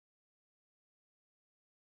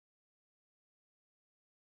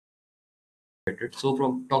benefited. So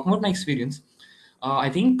talking about my experience, I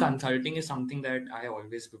think consulting is something that I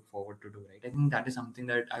always look forward to do, right? I think that is something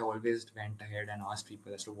that I always went ahead and asked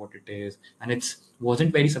people as to what it is, and it's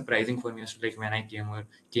wasn't very surprising for me as to like when I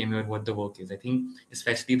came here what the work is. I think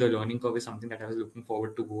especially the learning curve is something that I was looking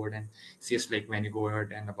forward to go ahead and see, as like when you go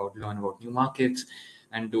ahead and learn about new markets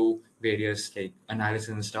and do various like analysis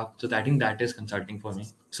and stuff. So I think that is consulting for me.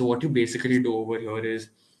 So what you basically do over here is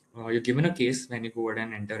you're given a case when you go ahead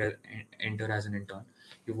and enter as an intern.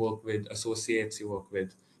 You work with associates, you work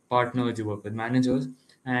with partners, you work with managers,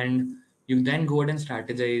 and you then go ahead and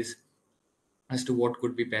strategize as to what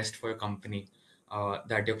could be best for a company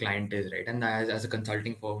that your client is, right? And as a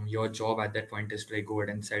consulting firm, your job at that point is to like go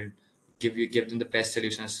ahead and give them the best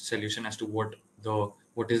solution as to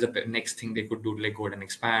what is the next thing they could do to like go ahead and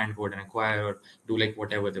expand, go ahead and acquire, or do like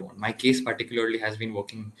whatever they want. My case particularly has been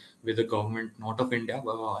working with a government not of India,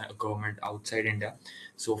 but a government outside India.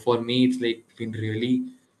 So for me, it's like been really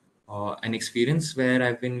an experience where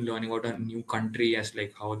I've been learning about a new country as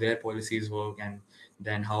like how their policies work, and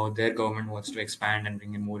then how their government wants to expand and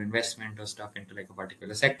bring in more investment or stuff into like a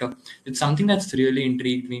particular sector. It's something that's really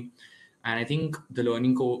intrigued me. And I think the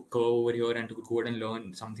learning curve over here and to go out and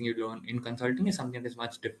learn something you learn in consulting is something that's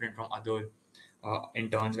much different from other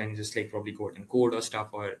interns when you just like probably go out and code or stuff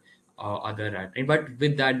or other right. But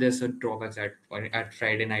with that, there's a drawbacks at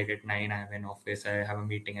Friday night at 9, I have an office, I have a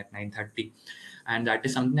meeting at 9:30, and that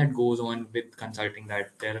is something that goes on with consulting,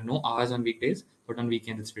 that there are no hours on weekdays, but on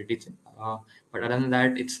weekends it's pretty chill. But other than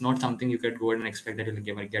that, it's not something you could go and expect that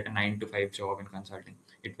you'll get a 9 to 5 job in consulting.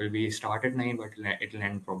 It will be start at 9, but it'll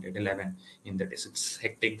end probably at 11 in the day. So it's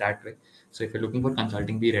hectic that way. So if you're looking for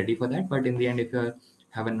consulting, be ready for that. But in the end, if you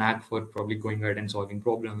have a knack for probably going ahead and solving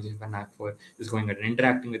problems, if you have a knack for just going ahead and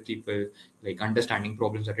interacting with people, like understanding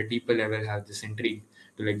problems at a deeper level, have this intrigue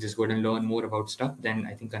to like just go ahead and learn more about stuff, then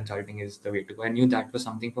I think consulting is the way to go. I knew that was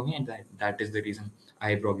something for me, and that is the reason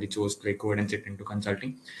I probably chose to like go ahead and sit into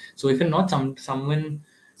consulting. So if you're not someone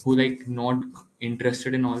who like not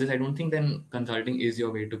interested in all this, I don't think then consulting is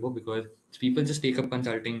your way to go, because people just take up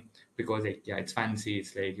consulting because like yeah, it's fancy,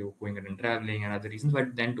 it's like you're going around traveling and other reasons,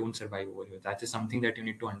 but then don't survive over here. That is something that you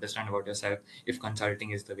need to understand about yourself. If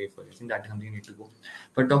consulting is the way for you, I think that is something you need to go.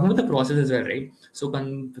 But talking about the process as well, right? So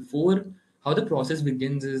before, how the process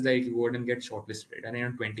begins is like you go out and get shortlisted, right? And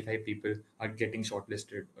around 25 people are getting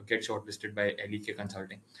shortlisted or get shortlisted by LEK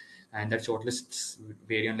Consulting, and that shortlists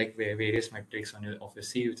vary on like various metrics on your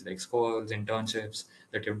CV, which is like scores, internships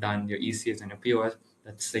that you've done, your ECS and your POS.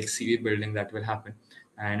 That's like CV building that will happen.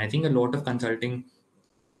 And I think a lot of consulting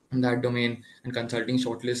in that domain and consulting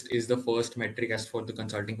shortlist is the first metric as for the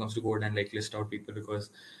consulting firms to go out and like list out people, because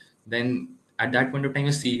then at that point of time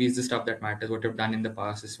your CV is the stuff that matters. What you've done in the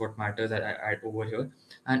past is what matters at over here.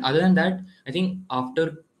 And other than that, I think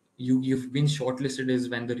after you've been shortlisted is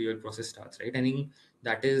when the real process starts, right? I think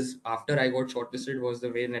that is after I got shortlisted was the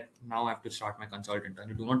way that now I have to start my consultant. And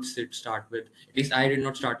you do not start with, at least I did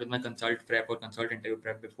not start with my consult prep or consult interview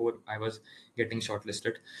prep before I was getting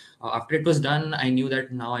shortlisted. After it was done, I knew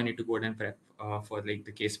that now I need to go ahead and prep for like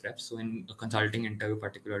the case prep. So in a consulting interview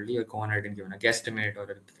particularly, you're gone ahead and given a guesstimate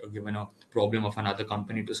or given a problem of another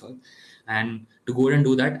company to solve. And to go ahead and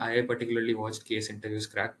do that, I particularly watched Case Interviews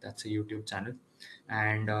Cracked. That's a YouTube channel.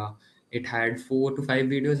 And it had 4 to 5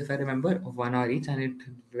 videos, if I remember, of 1 hour each. And it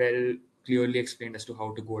well clearly explained as to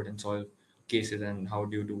how to go ahead and solve cases and how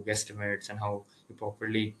do you do guesstimates and how you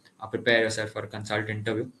properly prepare yourself for a consult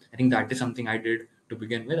interview. I think that is something I did to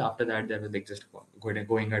begin with. After that, there was like just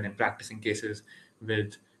going ahead and practicing cases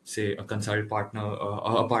with, say, a consult partner,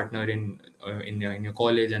 a partner in your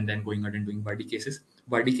college, and then going out and doing buddy cases.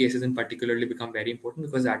 Buddy cases in particularly become very important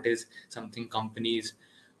because that is something companies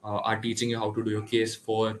are teaching you how to do your case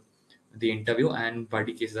for the interview, and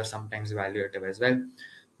buddy cases are sometimes evaluative as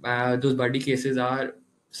well. Those buddy cases are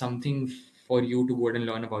something for you to go ahead and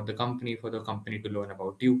learn about the company, for the company to learn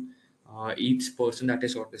about you. Each person that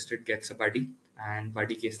is shortlisted gets a buddy, and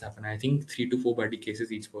buddy cases happen. I think 3 to 4 buddy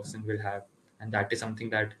cases each person will have, and that is something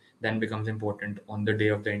that then becomes important on the day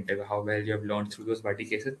of the interview, how well you have learned through those buddy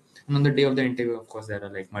cases. And on the day of the interview, of course, there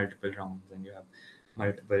are like multiple rounds, and you have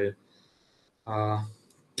multiple uh,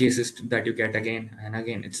 cases that you get again and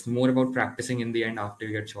again. It's more about practicing in the end after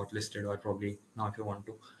you get shortlisted, or probably now if you want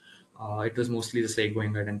to. It was mostly just like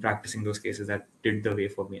going ahead and practicing those cases that did the way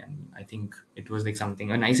for me, and I think it was like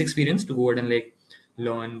a nice experience to go ahead and like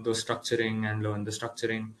learn the structuring and learn the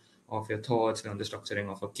structuring of your thoughts, learn the structuring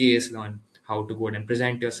of a case, learn how to go ahead and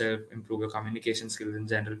present yourself, improve your communication skills in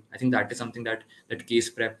general. I think that is something that case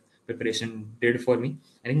prep preparation did for me.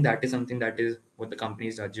 I think that is something that is what the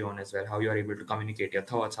companies judge you on as well, how you are able to communicate your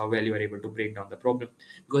thoughts, how well you are able to break down the problem.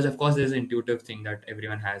 Because of course there's an intuitive thing that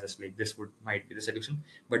everyone has as like this would might be the solution,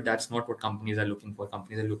 but that's not what companies are looking for.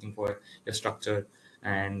 Companies are looking for your structure,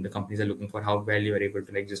 and the companies are looking for how well you are able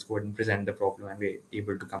to like just go ahead and present the problem and be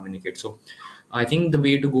able to communicate. So I think the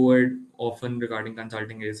way to go ahead often regarding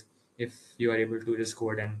consulting is if you are able to just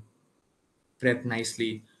go ahead and prep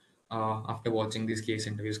nicely after watching these case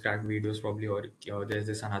interviews, cracked videos probably, or there's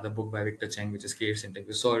this another book by Victor Cheng which is case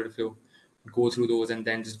interviews. So if you go through those and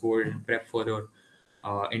then just go ahead and prep for your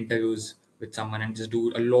interviews with someone and just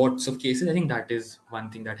do a lots of cases, I think that is one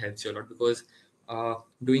thing that helps you a lot, because uh,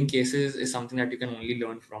 doing cases is something that you can only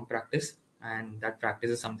learn from practice, and that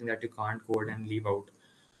practice is something that you can't go ahead and leave out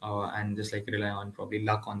and just like rely on probably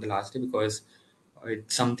luck on the last day, because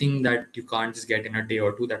it's something that you can't just get in a day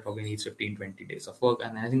or two. That probably needs 15-20 days of work,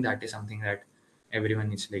 and I think that is something that everyone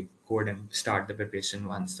needs to like go ahead and start the preparation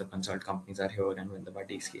once the consult companies are here and when the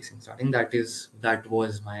buddy is casing. So I think that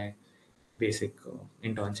was my basic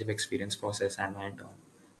internship experience process and my intern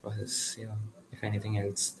process. Yeah, if anything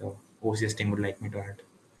else the OCS team would like me to add.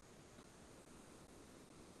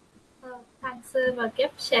 Thanks, Vakif,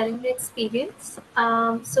 sharing the experience.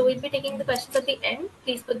 So we'll be taking the questions at the end.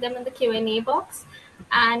 Please put them in the Q&A box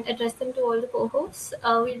and address them to all the co-hosts.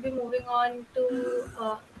 We'll be moving on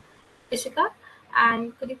to Ishika.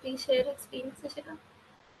 And could you please share your experience, Ishika?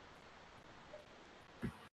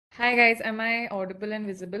 Hi guys, am I audible and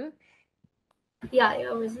visible? Yeah,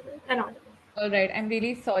 you're visible and audible. All right, I'm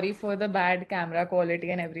really sorry for the bad camera quality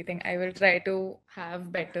and everything. I will try to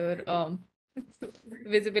have better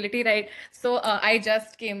visibility, right? So I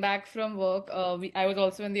just came back from work. I was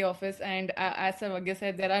also in the office, and as Samagya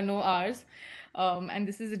said, there are no hours, and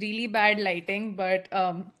this is really bad lighting. But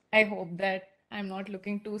I hope that I'm not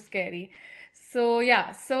looking too scary. So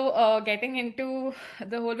yeah, so getting into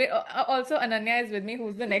the whole way. Also, Ananya is with me,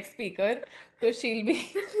 who's the next speaker. So she'll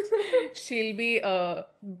be she'll be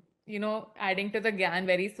adding to the GAN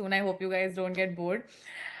very soon. I hope you guys don't get bored.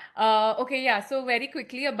 Okay, yeah. So very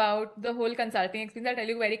quickly about the whole consulting experience, I'll tell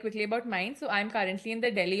you very quickly about mine. So I'm currently in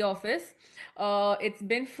the Delhi office. It's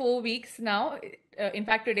been 4 weeks now. In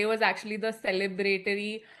fact, today was actually the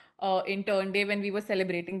celebratory intern day when we were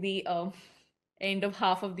celebrating the end of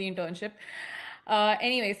half of the internship.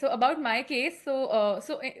 Anyway, so about my case,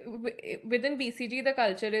 within BCG, the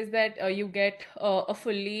culture is that you get a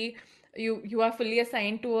fully you are fully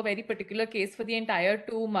assigned to a very particular case for the entire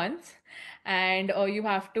 2 months, and you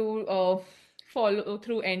have to follow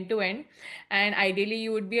through end to end. And ideally,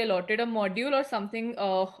 you would be allotted a module or something.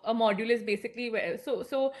 A module is basically there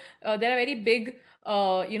are very big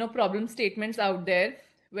problem statements out there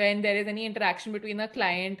when there is any interaction between a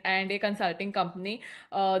client and a consulting company.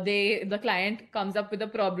 The client comes up with a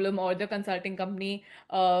problem, or the consulting company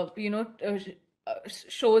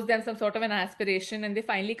shows them some sort of an aspiration, and they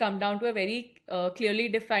finally come down to a very clearly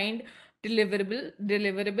defined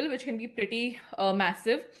deliverable, which can be pretty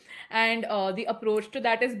massive. And the approach to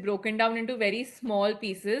that is broken down into very small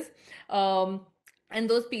pieces. And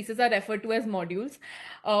those pieces are referred to as modules.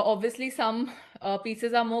 Obviously, some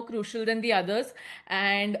pieces are more crucial than the others,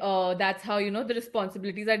 and that's how the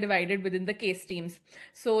responsibilities are divided within the case teams.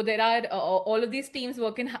 So there are all of these teams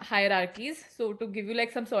work in hierarchies. So to give you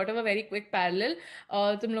like some sort of a very quick parallel,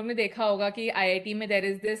 तुम लोग ने देखा होगा कि IIT में there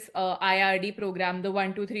is this IRD program, the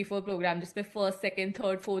 1 2 3 4 program, जिसमें first, second,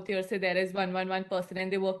 third, fourth year से there is one person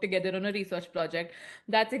and they work together on a research project.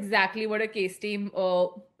 That's exactly what a case team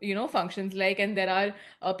functions like, and there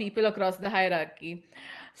are people across the hierarchy.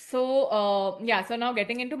 So so now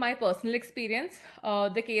getting into my personal experience,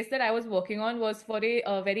 the case that I was working on was for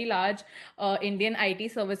a very large Indian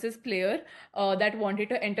IT services player that wanted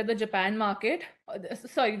to enter the Japan market.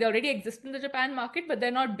 Sorry, they already exist in the Japan market, but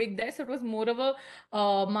they're not big there. So it was more of a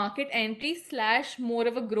market entry slash more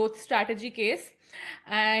of a growth strategy case.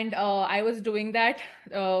 And I was doing that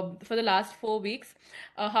for the last 4 weeks.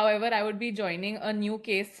 However, I would be joining a new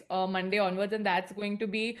case Monday onwards, and that's going to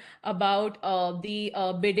be about the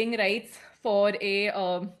bidding rights for a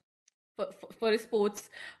for a sports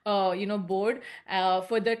board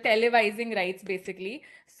for the televising rights basically.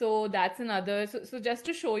 So that's another. So just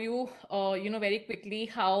to show you very quickly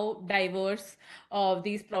how diverse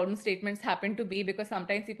these problem statements happen to be, because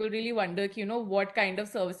sometimes people really wonder what kind of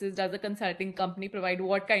services does a consulting company provide,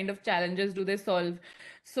 what kind of challenges do they solve.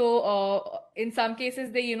 So in some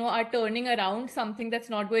cases, they are turning around something that's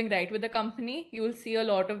not going right with the company. You will see a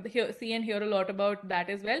lot of see and hear a lot about that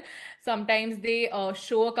as well. Sometimes they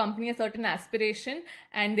show a company a certain aspiration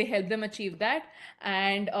and they help them achieve that.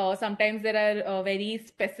 And sometimes there are very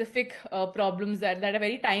specific problems that are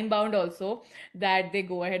very time bound also, that they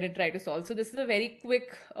go ahead and try to solve. So this is a very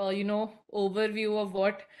quick overview of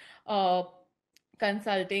what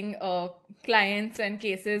consulting clients and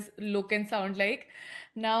cases look and sound like.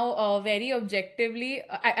 Now, very objectively,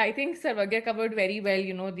 I think Sarvagya covered very well,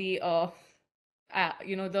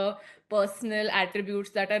 the personal attributes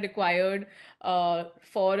that are required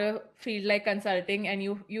for a field like consulting, and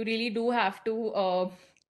you really do have to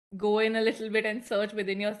go in a little bit and search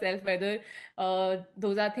within yourself whether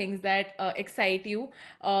those are things that excite you.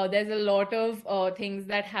 There's a lot of things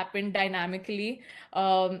that happen dynamically,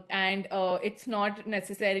 and it's not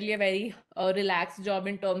necessarily a very relaxed job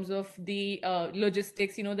in terms of the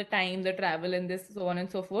logistics, the time, the travel, and this, so on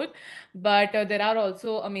and so forth. But there are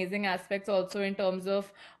also amazing aspects also in terms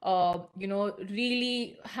of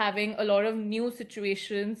really having a lot of new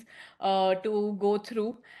situations to go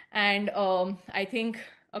through. And I think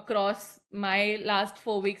across my last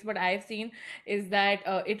 4 weeks, what I've seen is that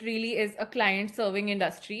it really is a client serving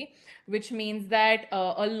industry, which means that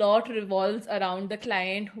a lot revolves around the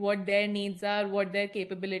client, what their needs are, what their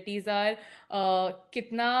capabilities are,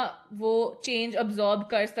 कितना वो change absorb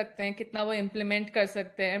कर सकते हैं, कितना वो implement कर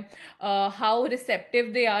सकते हैं, how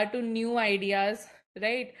receptive they are to new ideas,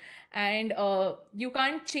 right? And you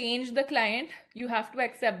can't change the client, you have to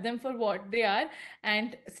accept them for what they are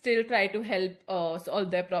and still try to help solve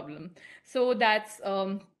their problem. So that's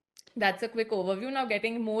a quick overview. Now,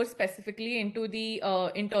 getting more specifically into the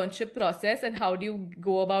internship process and how do you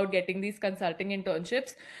go about getting these consulting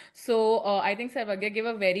internships. So I think Sarvagya gave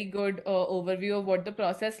a very good overview of what the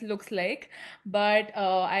process looks like, but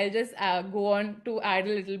I'll just go on to add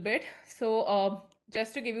a little bit. So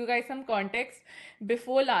just to give you guys some context,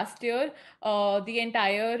 before last year, the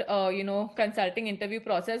entire consulting interview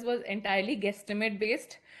process was entirely guesstimate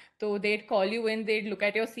based. So they'd call you in, they'd look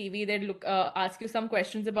at your CV, they'd ask you some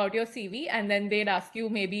questions about your CV, and then they'd ask you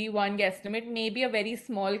maybe one guesstimate, maybe a very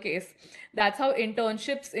small case. That's how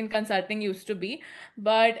internships in consulting used to be.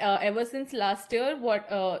 But ever since last year, what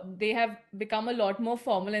they have become a lot more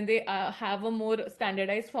formal, and they have a more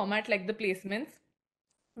standardized format like the placements,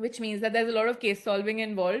 which means that there's a lot of case solving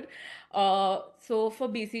involved. So for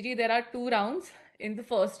BCG, there are 2 rounds. In the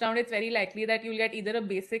first round, it's very likely that you'll get either a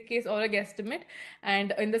basic case or a guesstimate.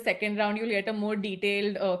 And in the second round, you'll get a more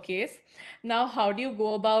detailed case. Now, how do you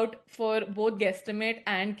go about for both guesstimate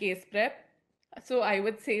and case prep? So I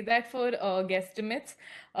would say that for guesstimates,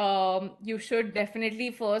 you should definitely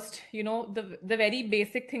first, the very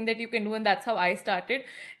basic thing that you can do, and that's how I started,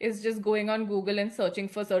 is just going on Google and searching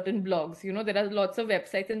for certain blogs. There are lots of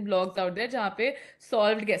websites and blogs out there जहाँ पे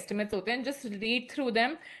solved guesstimates होते हैं. Just read through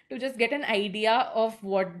them to just get an idea of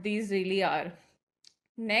what these really are.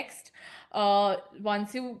 Next,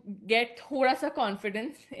 once you get thoda sa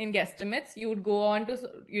confidence in guesstimates, you would go on to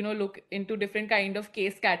look into different kind of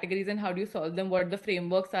case categories and how do you solve them, what the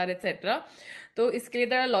frameworks are, etc. So इसके लिए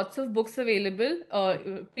there are lots of books available,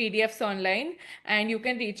 PDFs online, and you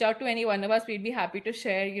can reach out to any one of us. We'd be happy to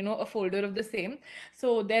share a folder of the same.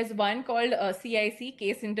 So there's one called CIC,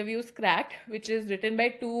 Case Interviews Cracked, which is written by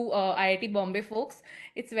 2 IIT Bombay folks.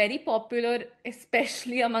 It's very popular,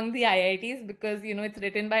 especially among the IITs, because it's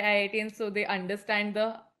written by IITs, so they understand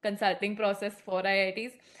the consulting process for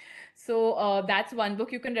IITs. So that's one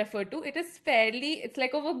book you can refer to. It's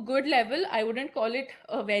like of a good level. I wouldn't call it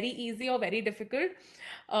very easy or very difficult.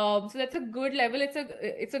 So that's a good level.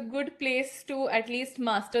 It's a good place to at least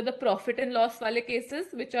master the profit and loss wale cases,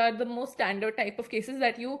 which are the most standard type of cases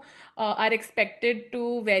that you are expected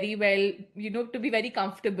to very well, to be very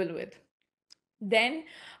comfortable with. Then,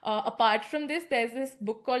 apart from this, there's this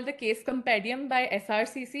book called The Case Compendium by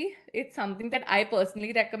SRCC. It's something that I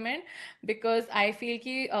personally recommend because I feel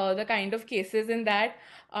ki, the kind of cases in that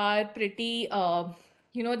are pretty,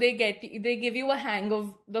 they give you a hang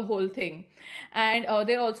of the whole thing. And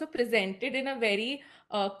they're also presented in a very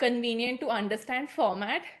convenient to understand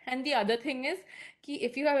format. And the other thing is कि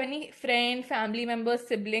if you have any friend, family members,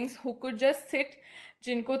 siblings who could just sit,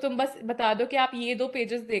 जिनको तुम बस बता दो कि आप ये 2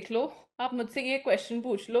 pages देख लो, आप मुझसे ये question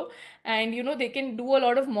पूछ लो, and they can do a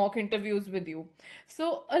lot of mock interviews with you.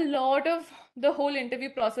 So a lot of the whole interview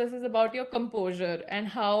process is about your composure and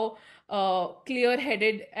how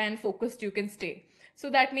clear-headed and focused you can stay. So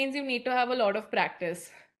that means you need to have a lot of practice.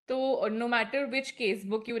 So no matter which case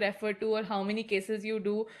book you refer to or how many cases you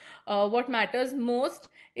do, what matters most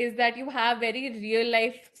is that you have very real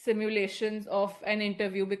life simulations of an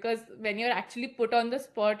interview, because when you're actually put on the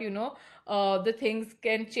spot, the things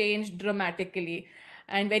can change dramatically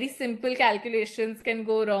and very simple calculations can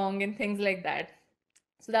go wrong and things like that.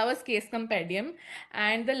 So that was Case Compendium.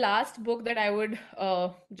 And the last book that I would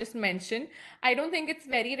just mention, I don't think it's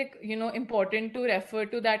very important to refer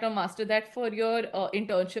to that or master that for your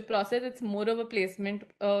internship process. It's more of a placement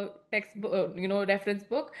textbook, reference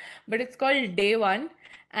book, but it's called Day One.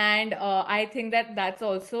 And I think that that's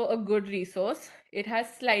also a good resource. It has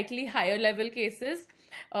slightly higher level cases.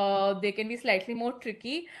 They can be slightly more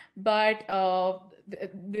tricky, but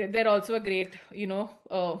they're also a great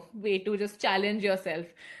way to just challenge yourself.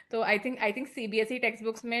 So I think CBSE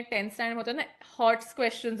textbooks में 10th standard में होता है ना, HOTS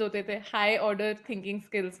questions होते थे, high order thinking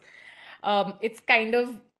skills. It's kind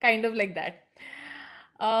of like that.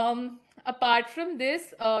 Apart from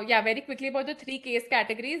this, yeah, very quickly about the three case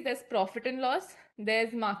categories. There's profit and loss,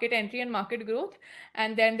 there's market entry and market growth,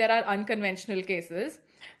 and then there are unconventional cases.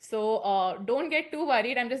 So don't get too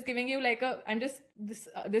worried. I'm just giving you like this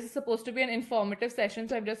is supposed to be an informative session,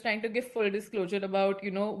 so I'm just trying to give full disclosure about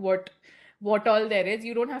what all there is.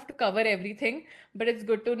 You don't have to cover everything, but it's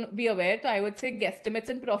good to be aware. So I would say guesstimates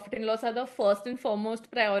and profit and loss are the first and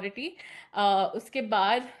foremost priority. Uske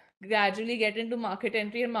baad gradually get into market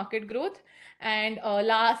entry and market growth. And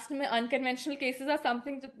last, unconventional cases are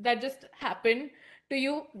something that just happen to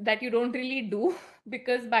you that you don't really do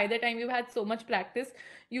because by the time you've had so much practice,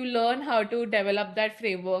 you learn how to develop that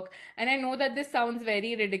framework. And I know that this sounds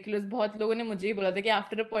very ridiculous. बहुत लोगों ने मुझे ही बोला था कि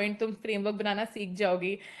after a point तुम framework बनाना सीख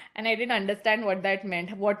जाओगी, and I didn't understand what that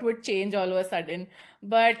meant, what would change all of a sudden.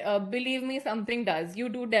 But believe me, something does. You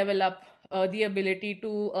do develop the ability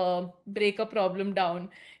to break a problem down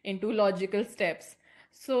into logical steps.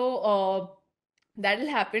 So that'll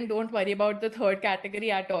happen. Don't worry about the third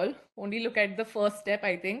category at all. Only look at the first step,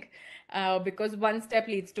 I think, because one step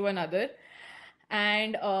leads to another.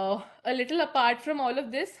 And a little apart from all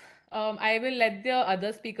of this, I will let the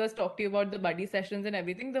other speakers talk to you about the buddy sessions and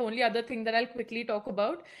everything. The only other thing that I'll quickly talk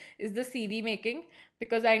about is the CV making,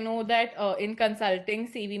 because I know that in consulting,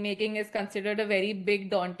 CV making is considered a very big,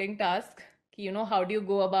 daunting task. How do you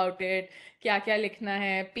go about it? क्या क्या लिखना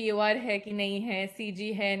है? POR है कि नहीं है?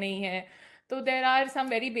 CG है नहीं है? So there are some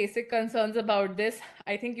very basic concerns about this.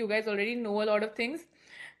 I think you guys already know a lot of things.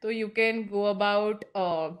 So you can go about,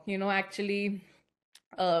 actually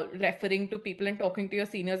referring to people and talking to your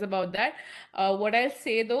seniors about that. What I'll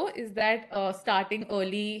say though is that starting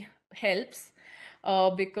early helps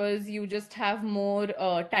because you just have more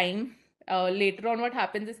time. Later on, what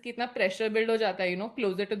happens is कि इतना pressure build हो जाता है,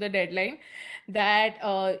 closer to the deadline,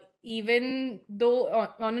 that even though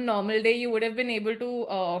on a normal day you would have been able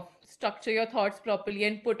to structure your thoughts properly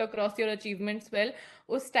and put across your achievements well,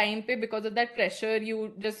 उस time पे because of that pressure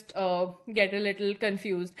you just get a little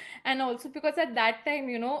confused. And also because at that time,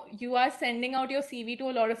 you are sending out your CV to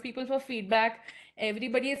a lot of people for feedback.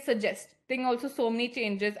 Everybody is suggesting also so many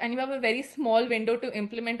changes, and you have a very small window to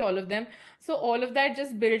implement all of them. So all of that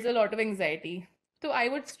just builds a lot of anxiety. So I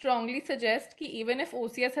would strongly suggest that even if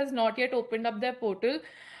OCS has not yet opened up their portal,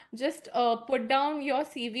 just put down your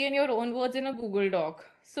CV and your own words in a Google Doc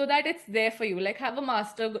so that it's there for you. Like have a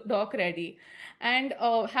master doc ready and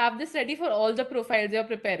have this ready for all the profiles you're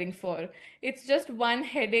preparing for. It's just one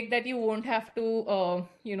headache that you won't have to,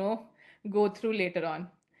 go through later on.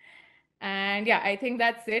 And yeah, I think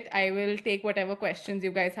that's it. I will take whatever questions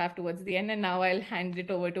you guys have towards the end, and now I'll hand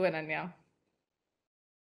it over to Ananya.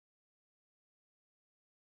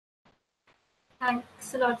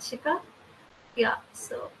 Thanks a lot, Shika. Yeah,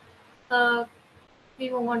 so uh,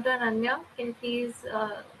 we move on to Ananya. Can you please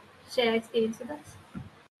share experience with us?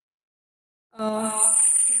 Uh,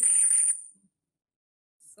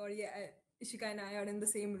 Sorry, Ishika and I are in the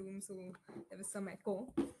same room, so there was some echo.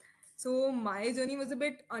 So my journey was a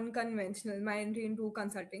bit unconventional. My entry into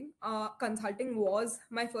consulting. Consulting was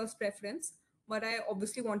my first preference, but I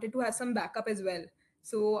obviously wanted to have some backup as well.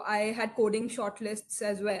 So I had coding shortlists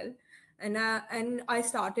as well, and I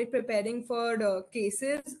started preparing for the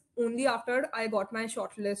cases only after I got my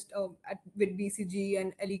shortlist with BCG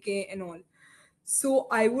and LEK and all. So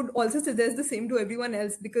I would also suggest the same to everyone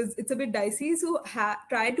else because it's a bit dicey. So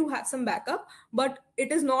try to have some backup, but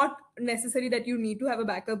it is not necessary that you need to have a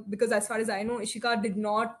backup because as far as I know, Ishika did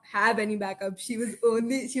not have any backup. She was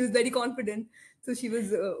very confident. So she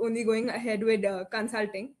was only going ahead with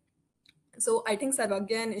consulting. So I think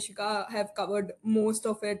Sarvagya and Ishika have covered most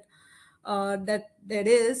of it that there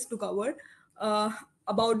is to cover.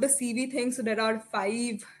 About the CV thing, so there are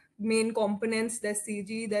 5 main components. There's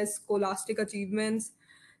CG, there's scholastic achievements,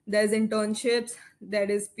 there's internships, there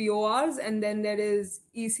is PORs, and then there is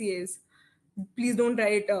ECAs. Please don't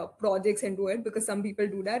write projects into it, because some people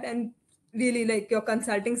do that, and really, like, your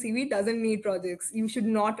consulting CV doesn't need projects. You should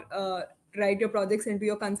not write your projects into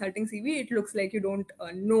your consulting CV. It looks like you don't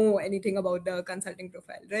know anything about the consulting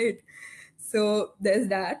profile, right? So there's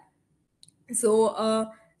that. So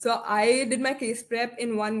I did my case prep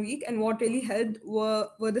in 1 week, and what really helped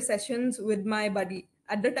were the sessions with my buddy.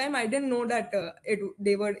 At the time, I didn't know that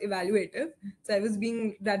they were evaluative, so I was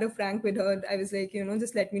being rather frank with her. I was like,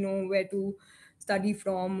 just let me know where to study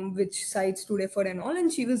from, which sites to refer, and all.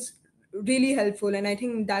 And she was really helpful, and I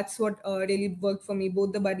think that's what really worked for me.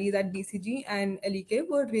 Both the buddies at BCG and LEK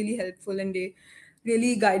were really helpful, and they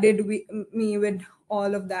really guided me with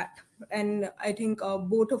all of that. And I think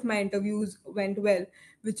both of my interviews went well,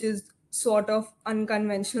 which is sort of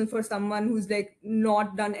unconventional for someone who's like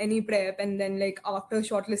not done any prep, and then like after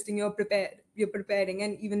shortlisting you're preparing,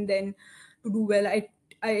 and even then to do well,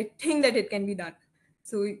 I think that it can be done.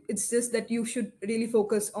 So it's just that you should really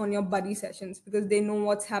focus on your buddy sessions, because they know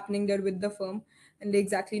what's happening there with the firm, and they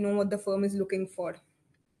exactly know what the firm is looking for.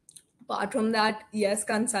 Apart from that, yes,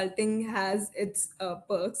 consulting has its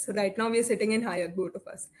perks. Right now, we're sitting in Hyatt, both of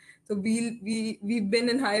us. So we've been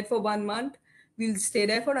in Hyatt for 1 month. We'll stay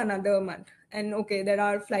there for another month. And okay, there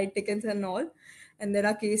are flight tickets and all, and there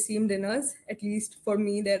are case team dinners. At least for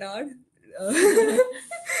me, there are. Uh,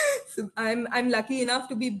 so I'm lucky enough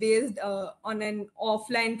to be based on an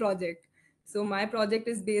offline project. So my project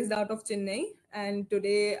is based out of Chennai, and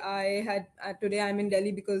today I'm in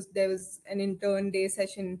Delhi because there was an intern day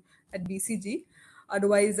session at BCG.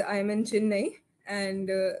 Otherwise, I'm in Chennai, and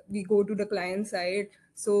we go to the client side.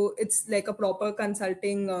 So it's like a proper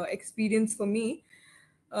consulting experience for me.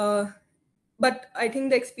 Uh, but I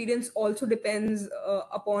think the experience also depends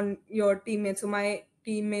upon your teammates. So my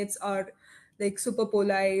teammates are like super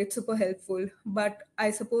polite, super helpful. But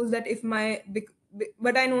I suppose that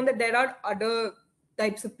but I know that there are other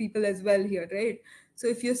types of people as well here, right? So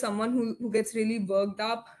if you're someone who gets really worked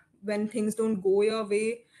up when things don't go your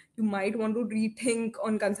way, you might want to rethink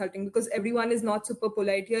on consulting, because everyone is not super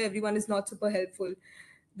polite here, everyone is not super helpful.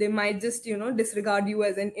 They might just disregard you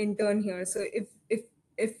as an intern here. So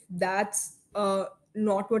if that's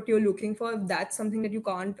not what you're looking for, if that's something that you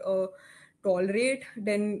can't tolerate,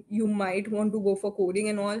 then you might want to go for coding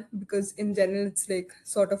and all, because in general it's like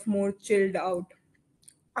sort of more chilled out.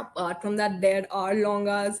 Apart from that, there are long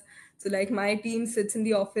hours. So like my team sits in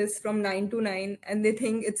the office from 9 to 9, and they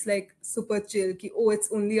think it's like super chill ki, oh, it's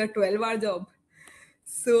only a 12-hour job.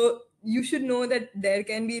 So you should know that there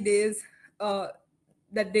can be days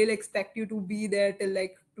that they'll expect you to be there till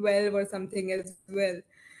like 12 or something as well.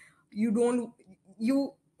 You don't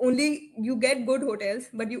you only you get good hotels,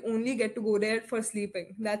 but you only get to go there for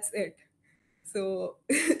sleeping. That's it. So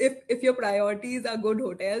if your priorities are good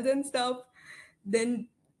hotels and stuff, then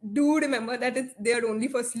do remember that they are only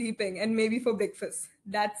for sleeping and maybe for breakfast.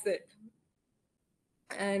 That's it.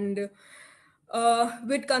 And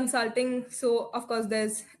with consulting, so of course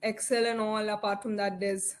there's Excel and all. Apart from that,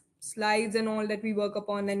 there's slides and all that we work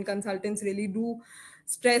upon, and consultants really do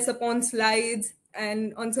stress upon slides.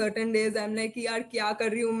 And on certain days I'm like, yaar kya kar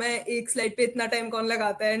rahi hu main, ek slide pe itna time kaun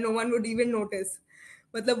lagata hai, no one would even notice.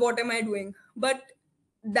 Matlab, what am I doing? But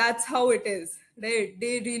that's how it is, right?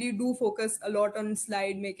 They really do focus a lot on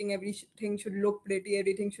slide making. Everything should look pretty,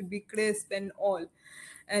 everything should be crisp and all.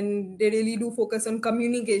 And they really do focus on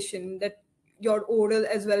communication, that your oral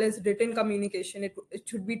as well as written communication, it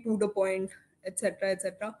should be to the point, etc.,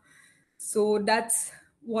 etc. So that's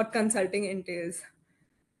what consulting entails.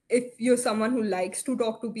 If you're someone who likes to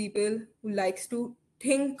talk to people, who likes to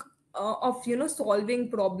think of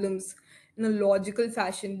solving problems in a logical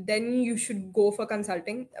fashion, then you should go for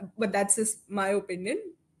consulting. But that's just my opinion.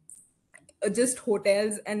 Just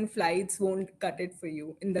hotels and flights won't cut it for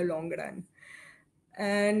you in the long run.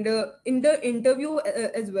 And in the interview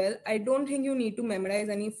as well, I don't think you need to memorize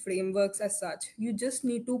any frameworks as such. You just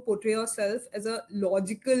need to portray yourself as a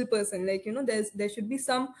logical person. Like, there should be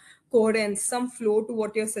some coherence, some flow to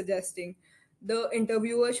what you're suggesting. The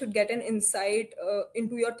interviewer should get an insight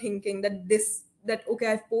into your thinking, that okay,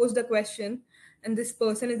 I've posed a question, and this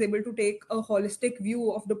person is able to take a holistic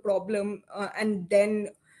view of the problem, and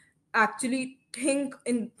then actually think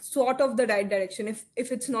in sort of the right direction.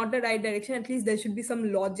 If it's not the right direction, at least there should be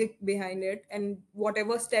some logic behind it, and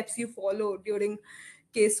whatever steps you follow during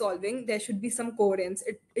case solving, there should be some coherence.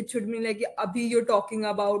 It should be like, abhi you're talking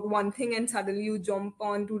about one thing and suddenly you jump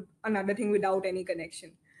on to another thing without any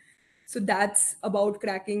connection. So that's about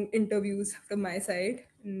cracking interviews from my side,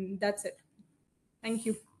 and that's it. Thank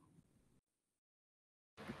you.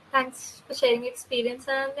 Thanks for sharing your experience,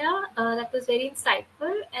 Ananya. That was very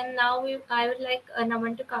insightful. And now I would like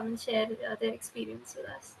Naman to come and share their experience with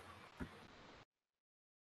us.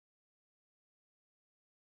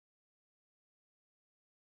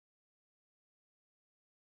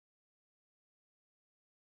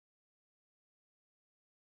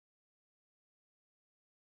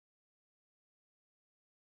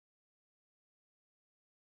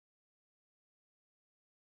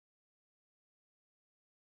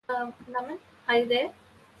 Naman, are you there?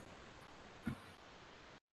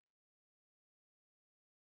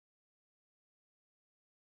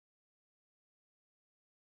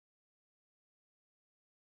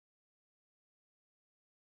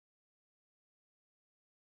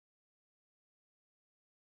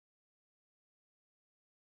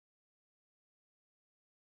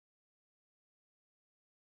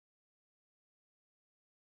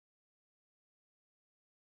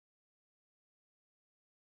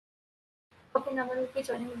 Okay, Naman will be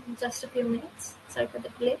joining in just a few minutes. Sorry for the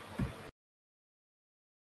delay.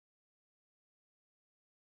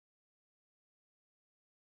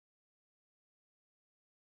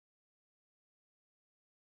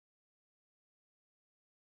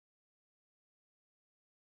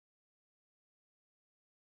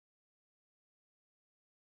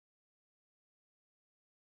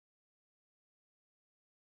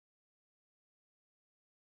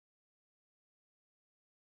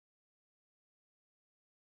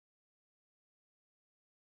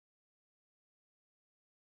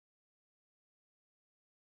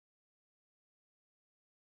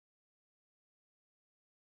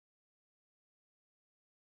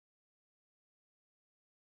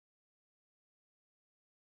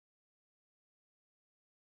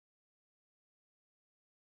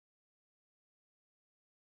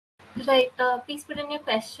 Right. Please put in your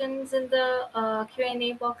questions in the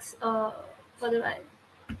Q&A box for the while.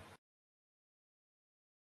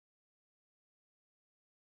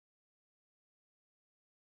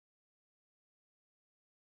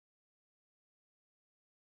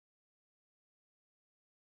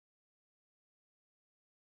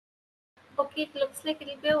 Okay, it looks like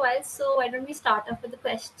it'll be a while, so why don't we start off with the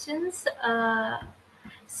questions?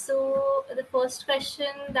 So the first question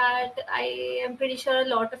that I am pretty sure a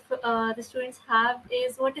lot of the students have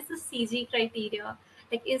is, what is the CG criteria?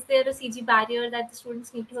 Like, is there a CG barrier that the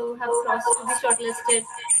students need to have crossed to be shortlisted?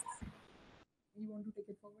 You want to take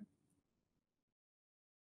it forward?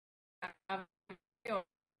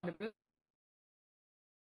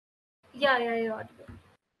 Yeah, yeah, you're audible.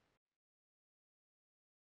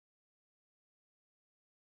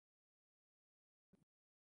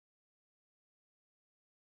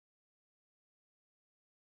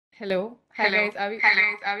 Hello. Hi Hello. guys. Are we Hi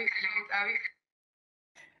guys, are we?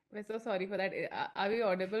 We're so sorry for that. Are we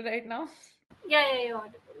audible right now? Yeah, yeah, you're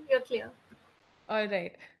audible. You're clear. All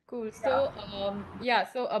right, cool. So, yeah,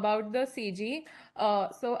 so about the CG,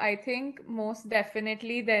 so I think most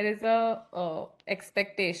definitely there is a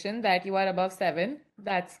expectation that you are above 7.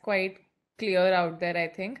 That's quite clear out there, I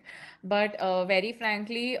think. But very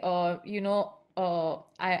frankly,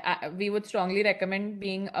 we would strongly recommend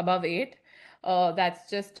being above 8. That's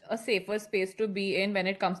just a safer space to be in when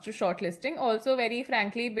it comes to shortlisting. Also, very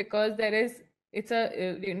frankly, because there is it's a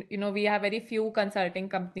we have very few consulting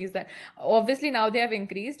companies that obviously now they have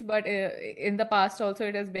increased, but in the past also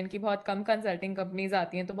it has been कि बहुत कम consulting companies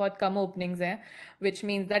आती हैं तो बहुत कम openings हैं, which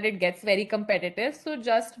means that it gets very competitive. So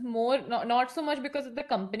just more, not so much because the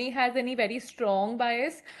company has any very strong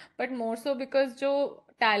bias, but more so because जो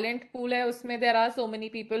talent pool है उसमें there are so many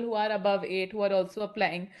people who are above 8 who are also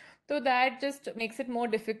applying. So that just makes it more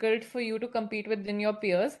difficult for you to compete within your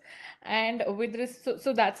peers. And with this,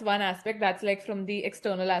 so that's one aspect. That's like from the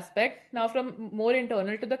external aspect. Now, from more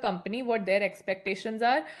internal to the company, what their expectations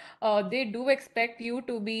are, they do expect you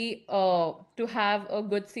to be to have a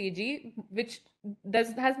good CG, which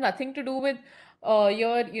does has nothing to do with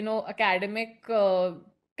your academic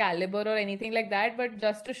caliber or anything like that, but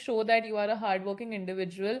just to show that you are a hardworking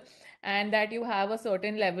individual and that you have a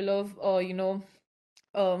certain level of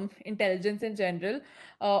intelligence in general.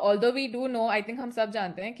 Although we do know, I think हम सब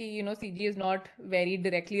जानते हैं कि CG is not very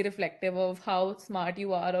directly reflective of how smart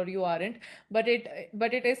you are or you aren't, but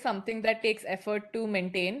it is something that takes effort to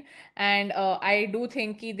maintain. And I do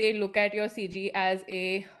think कि they look at your CG as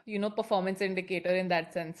a performance indicator in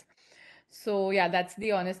that sense. So yeah, that's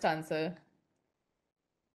the honest answer.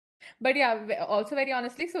 But yeah, also very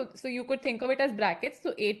honestly, so you could think of it as brackets.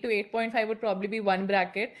 So 8 to 8.5 would probably be one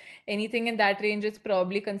bracket. Anything in that range is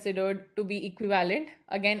probably considered to be equivalent.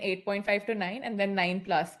 Again, 8.5 to 9 and then 9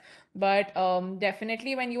 plus. But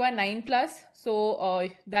definitely when you are 9 plus, so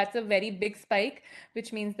that's a very big spike,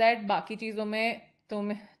 which means that बाकी चीज़ों में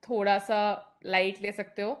तुम थोड़ा सा light ले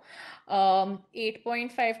सकते हो.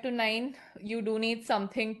 8.5 to 9, you do need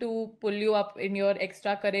something to pull you up in your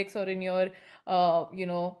extracurriculars or in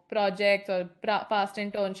your projects or past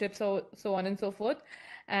internships, so on and so forth.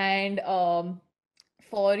 And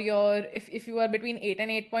for your, if you are between 8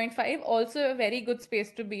 and 8.5, also a very good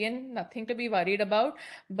space to be in, nothing to be worried about.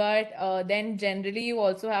 But then generally you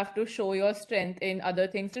also have to show your strength in other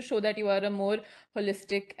things to show that you are a more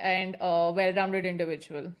holistic and well-rounded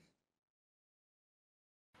individual.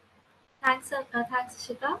 Thanks,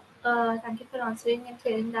 Ishika. Thank you for answering and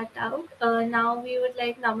clearing that out. Now we would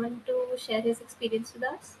like Naman to share his experience with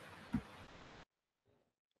us.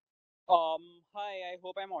 Hi, I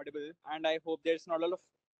hope I'm audible and I hope there's not a lot of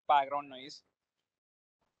background noise.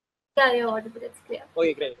 Yeah, you're audible. It's clear.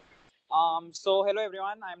 Okay, great. So hello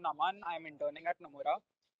everyone, I'm Naman. I'm interning at Nomura.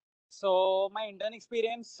 So my intern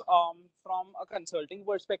experience from a consulting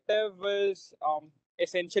perspective was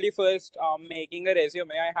essentially first making a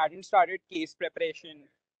resume. I hadn't started case preparation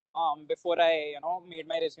before I made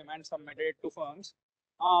my resume and submitted it to firms.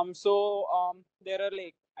 There are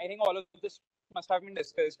like I think all of this must have been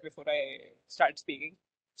discussed before I start speaking.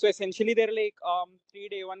 So essentially there are like 3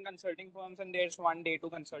 day 1 consulting firms and there's 1 day 2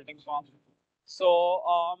 consulting firm. So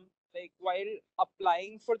like while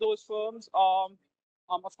applying for those firms,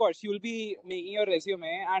 of course, you'll be making your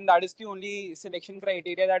resume, and that is the only selection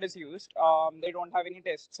criteria that is used. They don't have any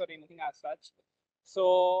tests or anything as such.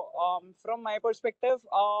 So, from my perspective,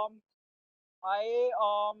 I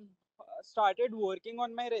started working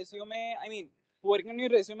on my resume. I mean, working on your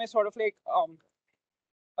resume is sort of like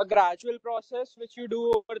a gradual process which you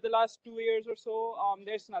do over the last 2 years or so.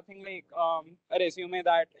 There's nothing like a resume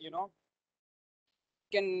that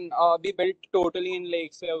can be built totally in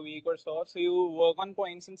like say a week or so. So you work on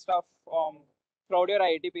points and stuff throughout your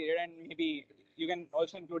IT period, and maybe you can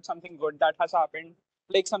also include something good that has happened,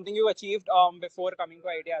 like something you achieved before coming to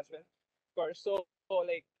IT as well. Of course, so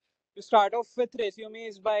like you start off with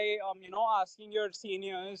resumes by asking your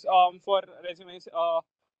seniors for resumes,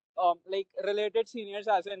 like related seniors,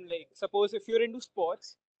 as in like suppose if you're into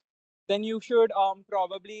sports, then you should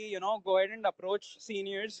probably go ahead and approach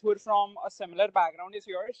seniors who are from a similar background as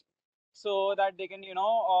yours, so that they can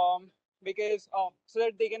because so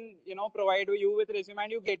that they can provide you with resume,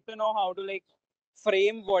 and you get to know how to like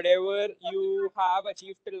frame whatever you have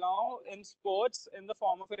achieved till now in sports in the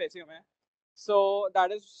form of a resume. So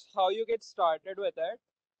that is how you get started with it.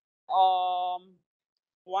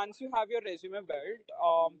 Once you have your resume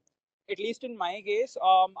built, at least in my case,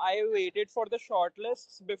 I waited for the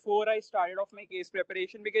shortlists before I started off my case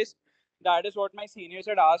preparation, because that is what my seniors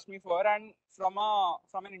had asked me for. And from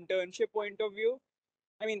an internship point of view,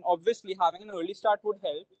 I mean, obviously having an early start would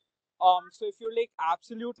help. So if you're like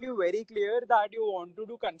absolutely very clear that you want to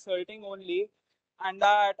do consulting only, and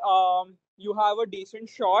that you have a decent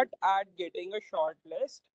shot at getting a short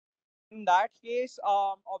list, in that case,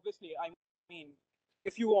 obviously, I mean,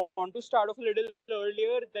 if you want to start off a little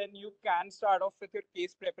earlier, then you can start off with your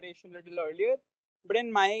case preparation a little earlier. But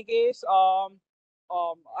in my case,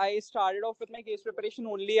 I started off with my case preparation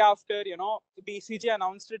only after BCG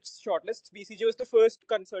announced its shortlists. BCG was the first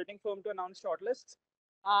consulting firm to announce shortlists,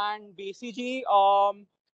 and BCG out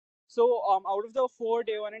of the 4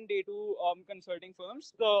 day 1 and day 2 consulting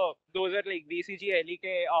firms, those are like BCG,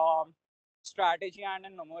 LEK, Strategy, and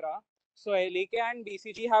Nomura. So LEK and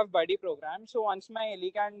BCG have buddy programs. So once my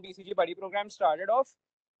LEK and BCG buddy program started off,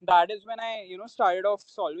 that is when I started off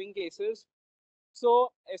solving cases.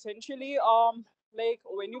 So essentially, like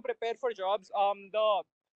when you prepare for jobs, the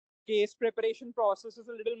case preparation process is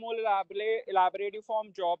a little more elaborate. You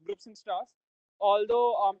form job groups and stuff.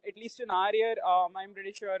 Although, at least in our year, I'm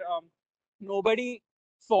pretty sure nobody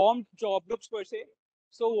formed job groups per se.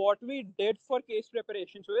 So what we did for case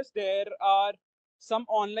preparations was, there are some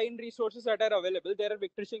online resources that are available. There are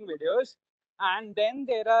victory videos, and then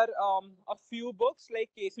there are a few books like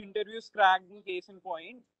Case Interviews Cracked and Case in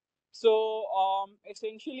Point. So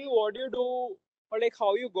essentially, what you do, or like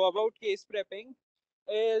how you go about case prepping,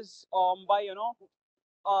 is by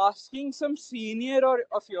asking some senior or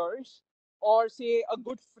of yours, or say a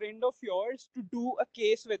good friend of yours, to do a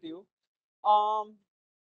case with you. um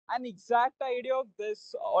an exact idea of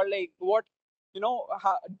this, or like what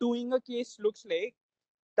doing a case looks like,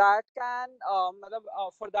 that can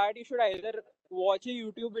for that you should either watch a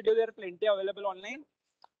YouTube video. There are plenty available online,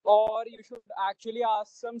 or you should actually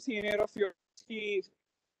ask some senior of yours ki,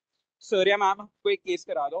 sir ya ma'am koi case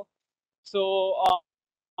kara do. So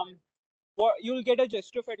what you'll get a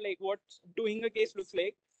gist of it, like what doing a case looks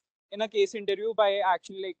like. in a case interview by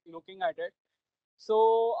actually like looking at it.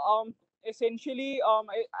 So essentially,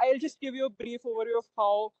 I'll just give you a brief overview of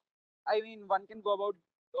how one can go about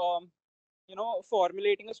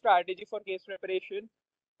formulating a strategy for case preparation.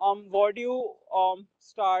 What you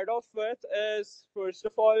start off with is, first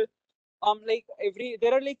of all,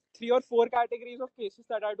 there are like 3 or 4 categories of cases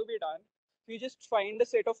that are to be done. You just find a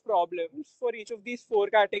set of problems for each of these 4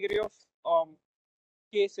 category of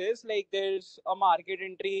cases. Like there's a market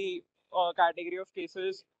entry category of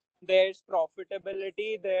cases, there's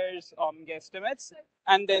profitability, there's guesstimates,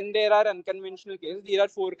 and then there are unconventional cases. These are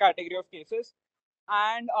 4 category of cases,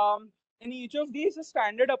 and in each of these, a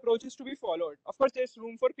standard approach is to be followed. Of course, there's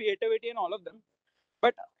room for creativity in all of them,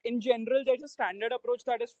 but in general, there's a standard approach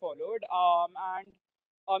that is followed,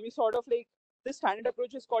 and you sort of like this standard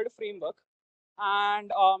approach is called a framework,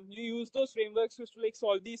 and you use those frameworks to like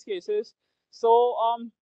solve these cases. So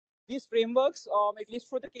these frameworks, at least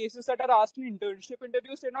for the cases that are asked in internship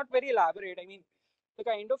interviews, they're not very elaborate. I mean, the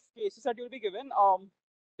kind of cases that you'll be given,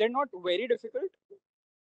 they're not very difficult.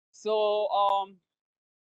 So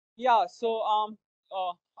yeah, so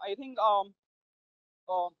I think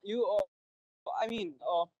you I mean,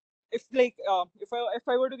 if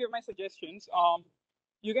I were to give my suggestions,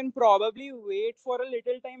 you can probably wait for a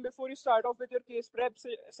little time before you start off with your case prep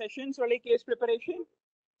sessions or like case preparation,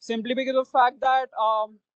 simply because of the fact that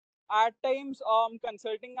at times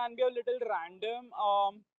consulting can be a little random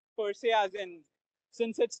per se, as in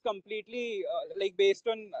since it's completely like based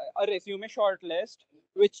on a resume shortlist,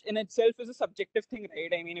 which in itself is a subjective thing,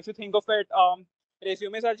 right? I mean, if you think of it,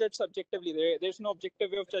 resumes are judged subjectively. There's no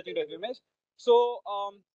objective way of judging resumes. So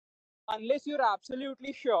unless you're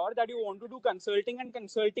absolutely sure that you want to do consulting and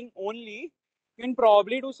consulting only, you can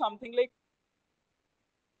probably do something like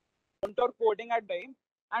or coding at time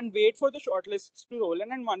and wait for the shortlists to roll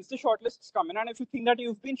in. And once the shortlists come in, and if you think that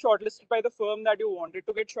you've been shortlisted by the firm that you wanted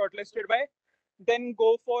to get shortlisted by, then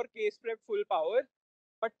go for case prep full power.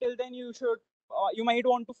 But till then, you might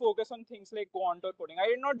want to focus on things like contour coding. I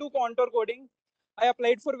did not do contour coding. I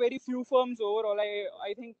applied for very few firms overall.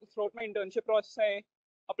 I think throughout my internship process, I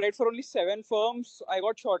applied for only 7 firms. I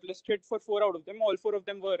got shortlisted for 4 out of them. All 4 of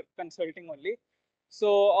them were consulting only.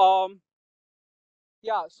 So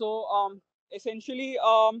yeah, so essentially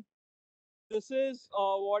this is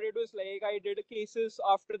what it was like. I did cases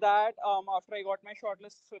after that, after I got my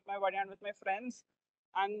shortlists with my buddy and with my friends,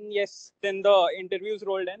 and yes, then the interviews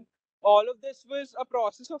rolled in. All of this was a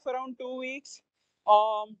process of around 2 weeks.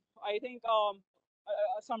 I think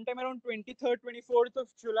sometime around 23rd, 24th of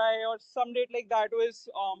July or some date like that was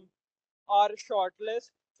our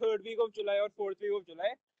shortlist. 3rd week of July or 4th week of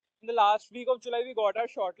July. In the last week of July, we got our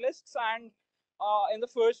shortlists, and in the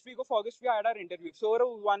first week of August, we had our interview. So over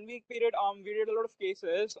a 1 week period, we did a lot of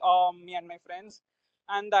cases, me and my friends,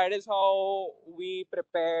 and that is how we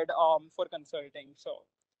prepared for consulting. So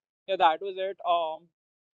yeah, that was it.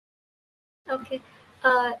 Okay.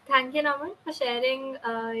 Thank you, Naman, for sharing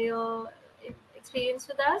your experience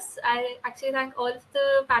with us. I actually thank all of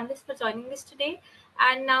the panelists for joining us today.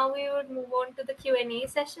 And now we would move on to the Q&A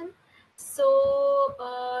session. So,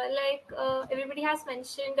 everybody has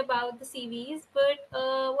mentioned about the CVs, but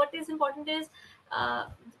what is important is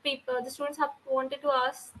the students have wanted to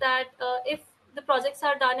ask that if the projects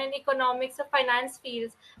are done in economics or finance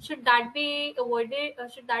fields, should that be avoided?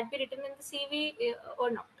 Should that be written in the CV or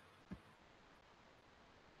not?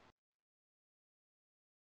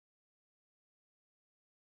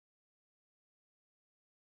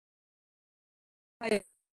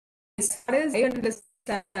 As far as I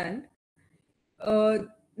understand,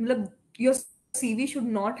 your CV should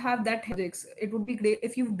not have that headaches. It would be great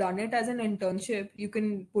if you've done it as an internship. You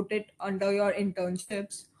can put it under your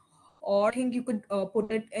internships, or I think you could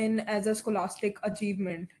put it in as a scholastic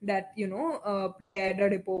achievement that prepared a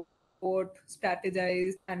report,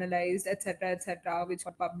 strategized, analyzed, etc., which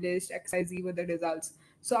got published. XYZ were the results.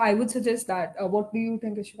 So I would suggest that. What do you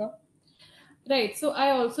think, Ishika? Right. So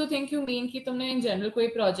I also think you mean कि तुमने in general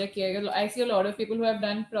कोई project किया है. I see a lot of people who have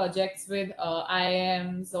done projects with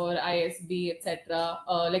IIMs or ISB, etc.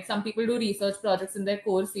 Like some people do research projects in their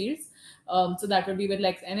core fields. So that would be with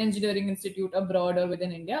like an engineering institute abroad or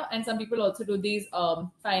within India. And some people also do these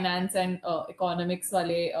finance and economics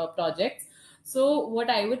wale projects. So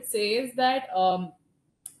what I would say is that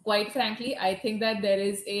quite frankly, I think that there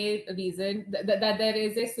is a reason that there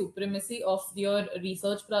is a supremacy of your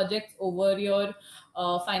research projects over your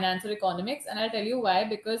finance or economics. And I'll tell you why.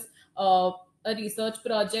 Because a research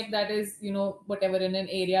project that is, whatever, in an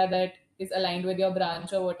area that is aligned with your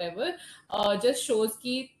branch or whatever, just shows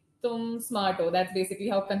ki tum smart ho. That's basically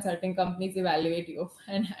how consulting companies evaluate you.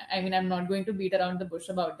 And I mean, I'm not going to beat around the bush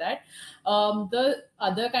about that. The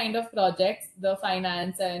other kind of projects, the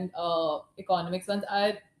finance and economics ones,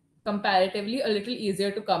 are comparatively a little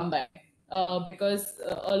easier to come by because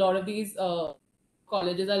a lot of these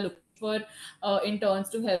colleges are looking for interns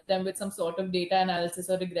to help them with some sort of data analysis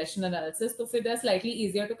or regression analysis. So they're slightly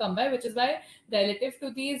easier to come by, which is why relative to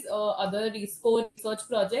these other core research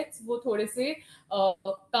projects, वो थोड़े से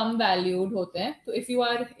कम valued होते हैं. So if you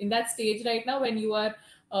are in that stage right now when you are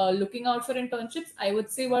looking out for internships, I would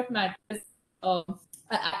say what matters. Uh,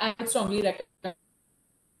 I would strongly recommend.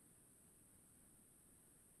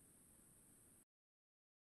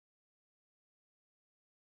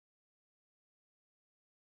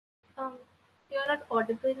 You're not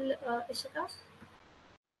audible, Ishita.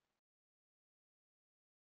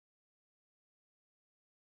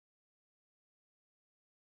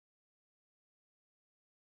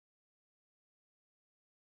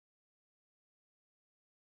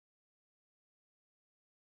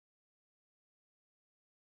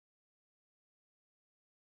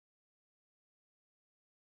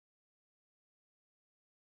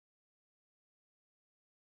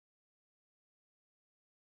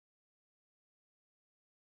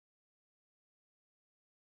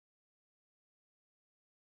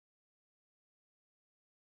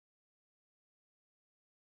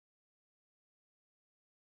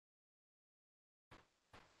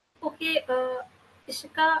 Okay,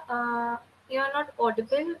 Ishika, you're not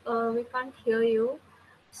audible. We can't hear you.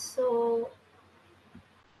 So,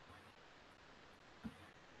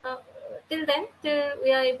 uh, till then, till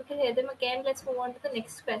we are able to hear them again, let's move on to the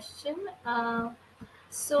next question.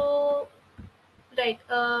 So, right.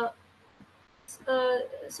 Uh,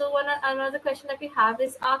 so one another question that we have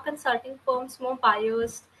is: are consulting firms more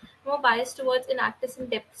biased towards inactives and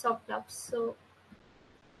depths of clubs? So,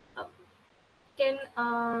 uh, can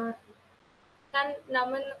uh, can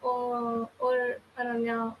Naman or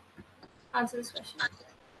Ananya answer this question?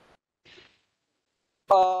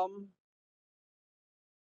 Um,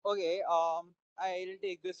 okay, I'll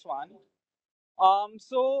take this one.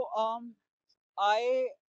 So I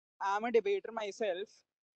am a debater myself.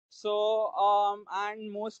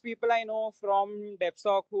 And most people I know from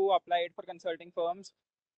DevSoc who applied for consulting firms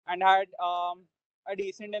and had a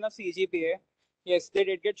decent enough CGPA, yes, they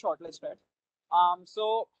did get shortlisted.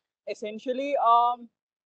 So essentially,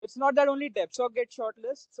 it's not that only DevSoc get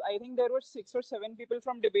shortlists. I think there were 6 or 7 people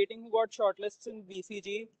from debating who got shortlists in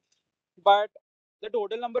BCG, but the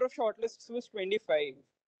total number of shortlists was 25.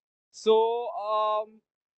 So,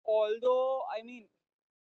 although I mean,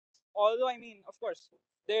 of course,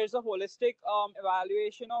 there's a holistic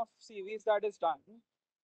evaluation of CVs that is done,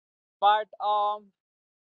 but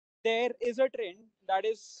there is a trend that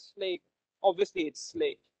is like obviously it's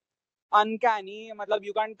like uncanny. मतलब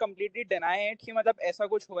you can't completely deny it कि मतलब ऐसा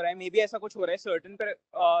कुछ हो रहा है. Maybe ऐसा कुछ हो रहा है.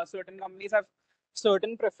 Certain companies have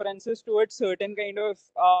certain preferences towards certain kind of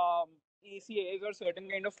ECAs or certain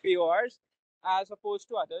kind of PORs as opposed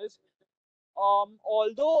to others.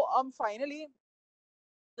 Although finally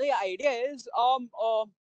the idea is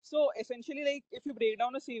so essentially like if you break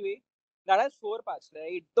down a CV that has 4 parts,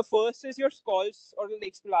 right? The first is your scores or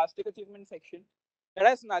like scholastic achievement section. That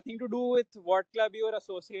has nothing to do with what club you are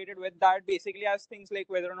associated with. That basically has things like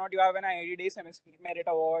whether or not you have an IIT Day Semester Merit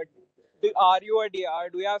Award. Are you a DR?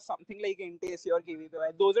 Do you have something like INTACE or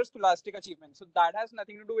KVPY? Those are scholastic achievements. So that has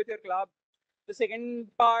nothing to do with your club. The second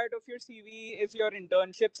part of your CV is your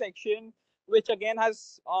internship section, which again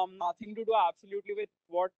has nothing to do absolutely with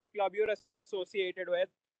what club you're associated with.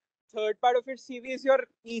 Third part of your CV is your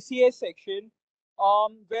ECA section,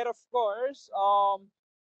 where of course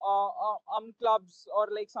clubs or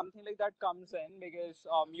like something like that comes in because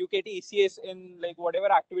you get ECAs in like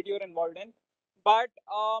whatever activity you're involved in. But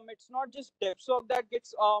it's not just DevSoc that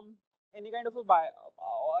gets any kind of a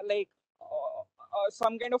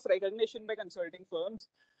some kind of recognition by consulting firms.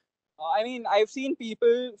 I mean, I've seen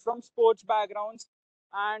people from sports backgrounds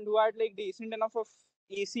and who had like decent enough of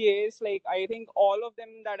ECAs. Like, I think all of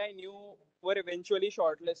them that I knew were eventually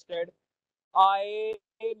shortlisted. I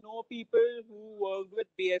know people who worked with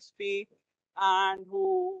BSP and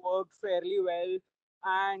who worked fairly well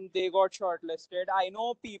and they got shortlisted. I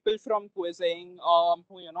know people from quizzing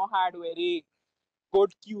who, had very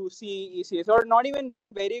good QC ECAs or not even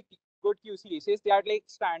very good QC ECAs. They had like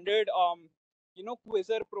standard,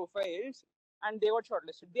 quizzer profiles and they got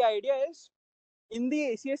shortlisted. The idea is in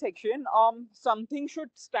the ACA section, something should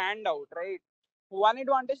stand out, right? One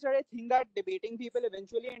advantage that I think that debating people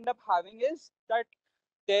eventually end up having is that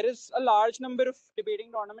there is a large number of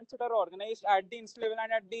debating tournaments that are organized at the inst level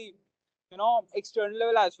and at the external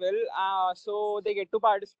level as well. So they get to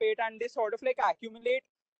participate and they sort of like accumulate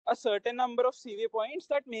a certain number of CV points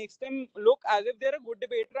that makes them look as if they're a good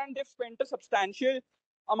debater and they've spent a substantial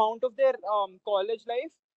amount of their college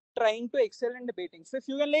life trying to excel in debating. So if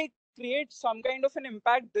you can like create some kind of an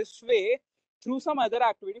impact this way through some other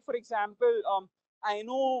activity, for example, I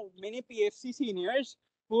know many PFC seniors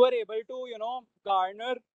who are able to,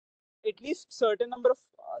 garner at least certain number of,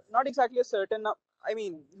 not exactly a certain, I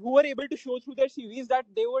mean, who were able to show through their CVs that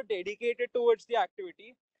they were dedicated towards the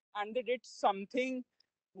activity and they did something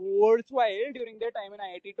worthwhile during their time in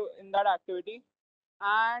IIT in that activity.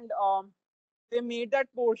 And they made that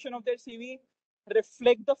portion of their CV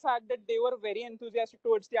reflect the fact that they were very enthusiastic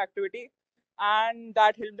towards the activity and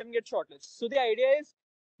that helped them get shortlisted. So the idea is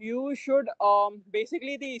you should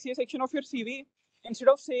basically the ECA section of your CV, instead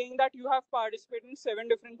of saying that you have participated in 7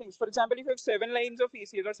 different things, for example, if you have 7 lines of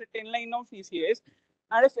ECAs or say 10 lines of ECAs,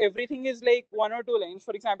 and if everything is like 1 or 2 lines,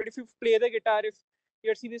 for example, if you play the guitar, if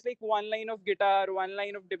your CV is like 1 line of guitar, 1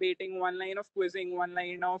 line of debating, 1 line of quizzing, 1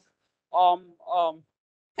 line of um, um,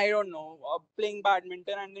 I don't know, playing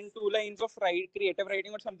badminton, and then 2 lines of creative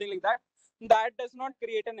writing or something like that, that does not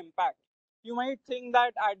create an impact. You might think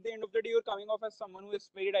that at the end of the day, you're coming off as someone who is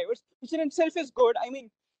very diverse, which in itself is good. I mean,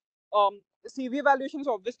 CV evaluation is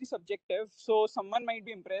obviously subjective, so someone might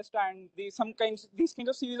be impressed, and these kinds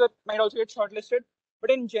of CVs might also get shortlisted. But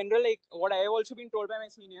in general, like what I have also been told by my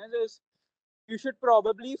seniors is, you should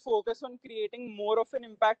probably focus on creating more of an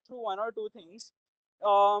impact through 1 or 2 things.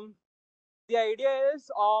 Um, the idea is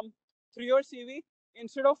through your CV,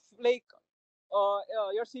 instead of like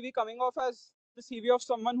your CV coming off as the CV of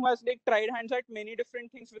someone who has like tried hands at many different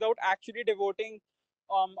things without actually devoting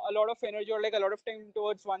a lot of energy or like a lot of time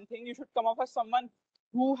towards one thing, you should come off as someone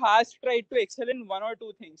who has tried to excel in 1 or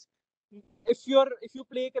 2 things. If you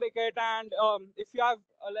play cricket and if you have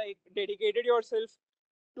like dedicated yourself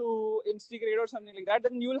to instigate or something like that,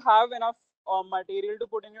 then you'll have enough material to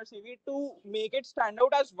put in your CV to make it stand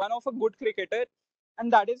out as one of a good cricketer,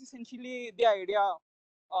 and that is essentially the idea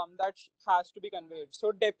that has to be conveyed.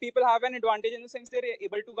 So deaf people have an advantage in the sense they're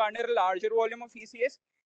able to garner a larger volume of ECS.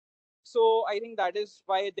 So I think that is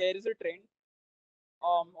why there is a trend,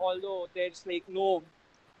 although there's like no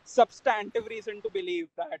substantive reason to believe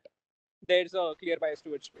that there's a clear bias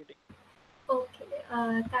towards debating.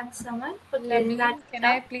 Okay, thanks, Saman, for clearing that Labeen, can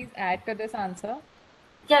I up. please add to this answer?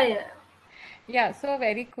 Yeah. Yeah, so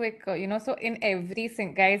very quick, so in every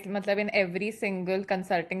guys, matlab in every single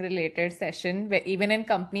consulting related session, where even in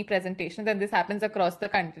company presentations, and this happens across the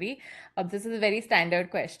country, this is a very standard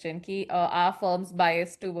question, ki are firms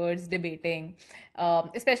biased towards debating,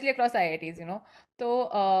 especially across IITs.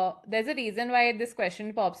 So there's a reason why this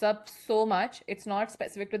question pops up so much. It's not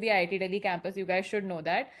specific to the IIT Delhi campus. You guys should know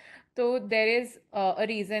that. So there is a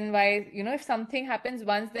reason why, if something happens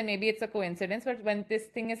once, then maybe it's a coincidence. But when this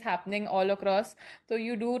thing is happening all across, so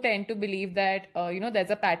you do tend to believe that,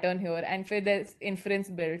 there's a pattern here, and for this inference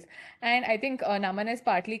builds. And I think Naman is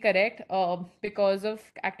partly correct. Because of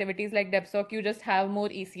activities like DepSoc, you just have more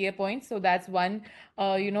ECA points. So that's one,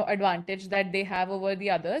 advantage that they have over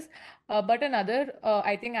the others. But another,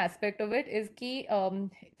 I think, aspect of it is key,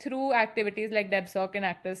 through activities like DebSoc and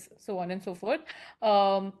Actus, so on and so forth,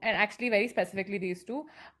 and actually very specifically these two,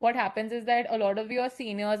 what happens is that a lot of your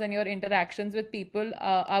seniors and your interactions with people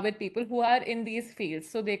are with people who are in these fields.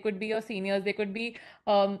 So they could be your seniors, they could be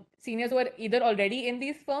seniors who are either already in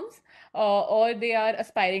these firms or they are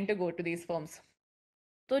aspiring to go to these firms.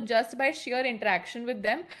 So just by sheer interaction with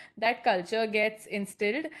them, that culture gets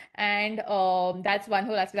instilled, and that's one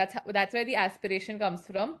whole aspect. That's where the aspiration comes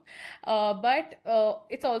from. But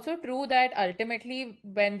it's also true that ultimately,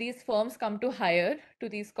 when these firms come to hire to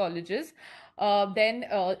these colleges, then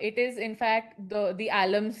it is in fact the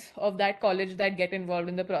alums of that college that get involved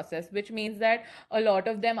in the process, which means that a lot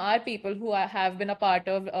of them are people who have been a part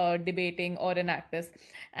of debating or an actors.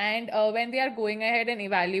 And when they are going ahead and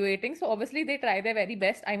evaluating, so obviously they try their very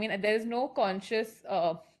best. I mean, there is no conscious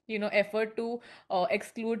effort to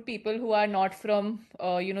exclude people who are not from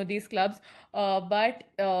these clubs, but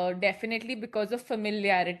definitely because of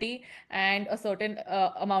familiarity and a certain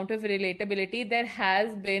amount of relatability, there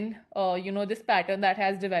has been this pattern that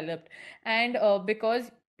has developed. And because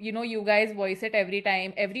you guys voice it every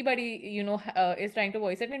time, everybody is trying to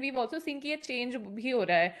voice it, and we've also seen कि ये change भी हो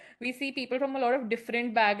रहा है. We see people from a lot of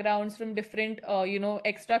different backgrounds, from different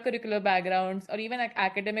extracurricular backgrounds, or even like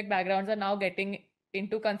academic backgrounds, are now getting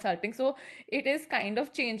into consulting. So it is kind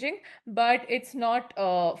of changing, but it's not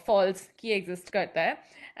false कि exist करता है.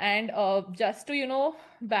 And just to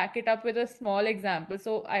back it up with a small example,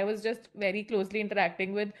 so I was just very closely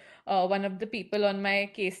interacting with one of the people on my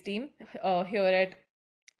case team here at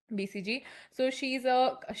BCG. So she's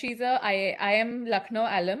a IIM Lucknow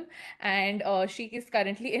alum, and she is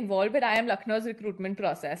currently involved with IIM Lucknow's recruitment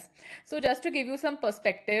process. So just to give you some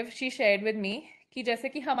perspective, she shared with me कि जैसे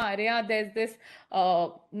कि हमारे यहाँ there's this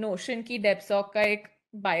notion कि डेप्सॉक का एक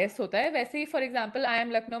bias होता है, वैसे ही फॉर एग्जांपल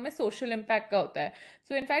IIM लखनऊ में social impact का होता है.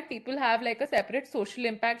 So in fact people have like a separate social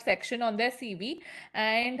impact section on their CV,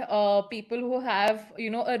 and people who have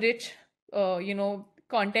a rich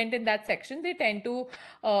content in that section, they tend to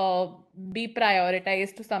uh, be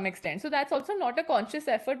prioritized to some extent. So that's also not a conscious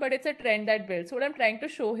effort, but it's a trend that builds. So what I'm trying to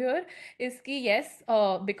show here is ki yes,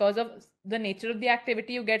 because of the nature of the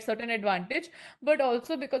activity you get certain advantage, but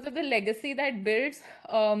also because of the legacy that builds,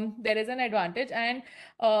 there is an advantage. And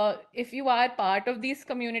if you are part of these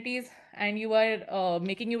communities and you are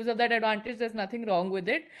making use of that advantage, there's nothing wrong with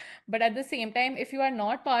it. But at the same time, if you are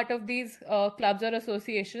not part of these clubs or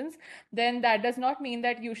associations, then that does not mean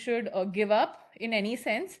that you should give up in any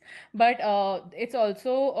sense. But it's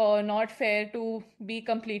also not fair to be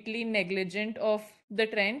completely negligent of the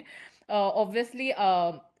trend. Obviously,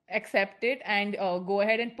 accept it and go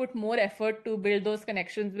ahead and put more effort to build those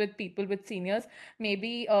connections with people, with seniors.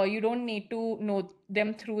 Maybe you don't need to know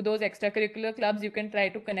them through those extracurricular clubs. You can try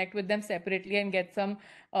to connect with them separately and get some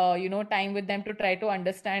time with them to try to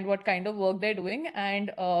understand what kind of work they're doing,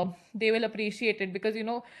 and they will appreciate it, because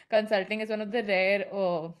consulting is one of the rare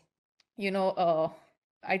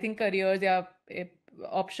I think careers या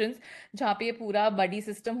options जहाँ पे ये पूरा buddy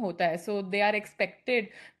system होता है. So they are expected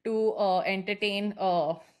to entertain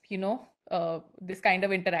this kind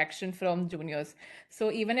of interaction from juniors.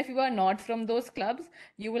 So even if you are not from those clubs,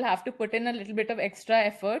 you will have to put in a little bit of extra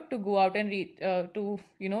effort to go out and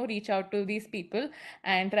reach out to these people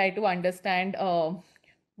and try to understand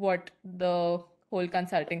what the whole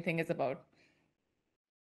consulting thing is about.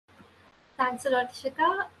 Thanks a lot,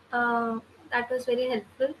 Ishika. That was very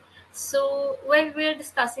helpful. So when we're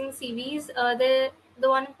discussing CVs, the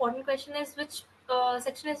one important question is which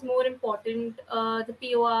section is more important, the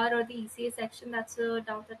POR or the ECA section? That's a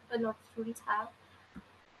doubt that a lot of students have.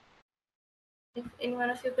 If any one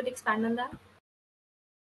of you could expand on that.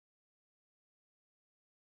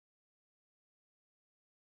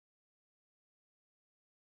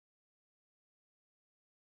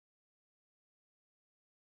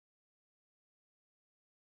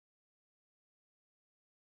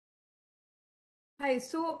 Hi,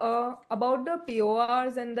 so about the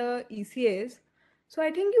PORs and the ECAs, so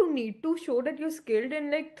I think you need to show that you're skilled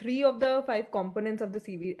in like 3 of the 5 components of the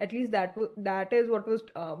CV. At least that is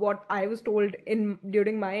what I was told in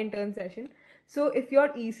during my intern session. So if your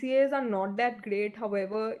ECAs are not that great,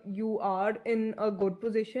 however, you are in a good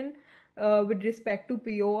position with respect to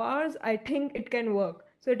PORs, I think it can work.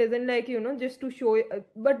 So it isn't like, just to show,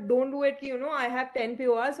 but don't do it, I have 10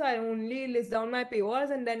 PORs, so I only list down my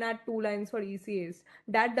PORs and then add 2 lines for ECAs.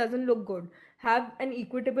 That doesn't look good. Have an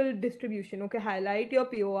equitable distribution. Okay, highlight your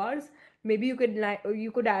PORs. Maybe you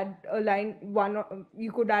could add a line one,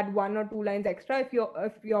 you could add 1 or 2 lines extra if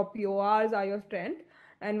your PORs are your strength,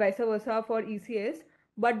 and vice versa for ECAs.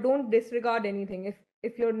 But don't disregard anything.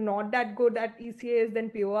 If you're not that good at ECAs,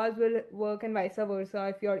 then PORs will work, and vice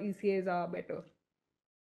versa if your ECAs are better.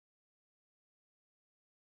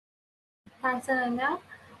 Thanks, Ananya.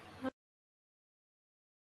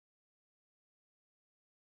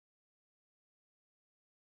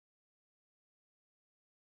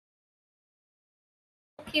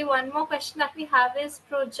 Okay, one more question that we have is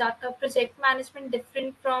project management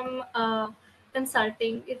different from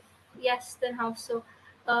consulting? If yes, then how so?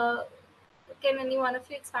 Uh, can any one of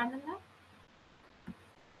you expand on that?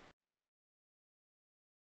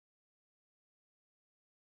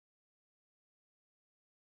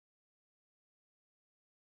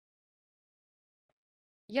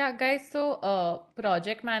 Yeah, guys, so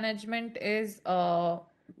project management is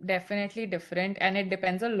definitely different, and it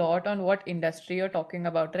depends a lot on what industry you're talking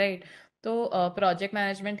about, right? So project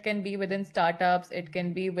management can be within startups, it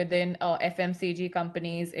can be within FMCG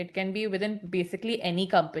companies, it can be within basically any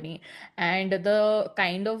company. And the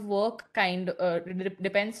kind of work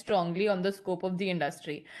depends strongly on the scope of the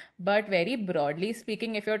industry. But very broadly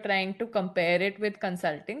speaking, if you're trying to compare it with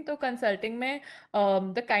consulting, so consulting mein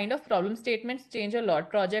the kind of problem statements change a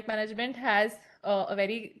lot. Project management has a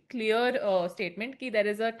very clear statement ki there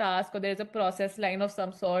is a task or there is a process line of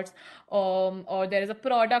some sorts, or there is a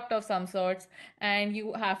product of some sorts, and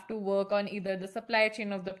you have to work on either the supply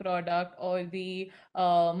chain of the product or the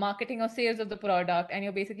marketing or sales of the product, and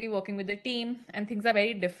you're basically working with the team, and things are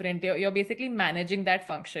very different. You're basically managing that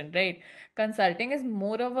function, right? Consulting is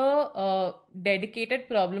more of a dedicated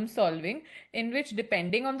problem solving, in which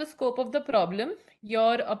depending on the scope of the problem,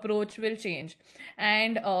 your approach will change,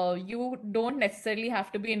 and you don't necessarily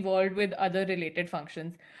have to be involved with other related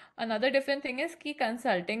functions. Another different thing is कि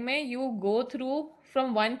consulting में you go through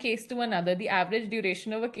from one case to another. The average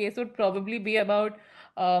duration of a case would probably be about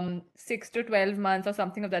 6 to 12 months or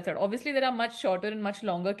something of that sort. Obviously, there are much shorter and much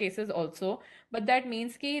longer cases also, but that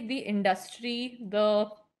means कि the industry, the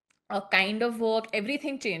kind of work,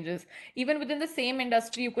 everything changes. Even within the same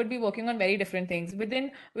industry, you could be working on very different things.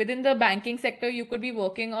 Within the banking sector, you could be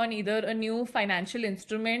working on either a new financial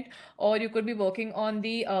instrument, or you could be working on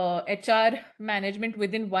the HR management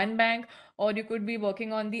within one bank, or you could be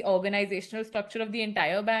working on the organizational structure of the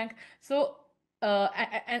entire bank. So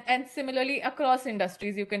and similarly across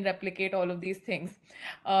industries, you can replicate all of these things.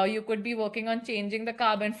 You could be working on changing the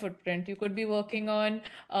carbon footprint. You could be working on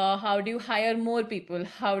how do you hire more people,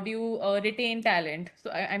 how do you retain talent. So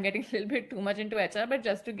I'm getting a little bit too much into HR, but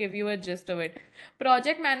just to give you a gist of it.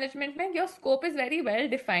 Project management mein your scope is very well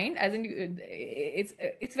defined, as in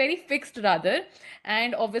it's very fixed rather,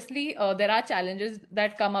 and obviously there are challenges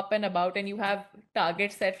that come up and about, and you have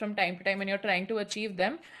targets set from time to time and you're trying to achieve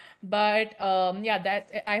them. But yeah,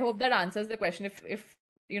 that I hope that answers the question. If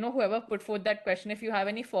whoever put forth that question, if you have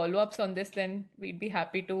any follow-ups on this, then we'd be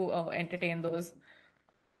happy to entertain those.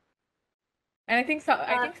 And I think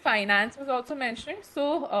finance was also mentioned.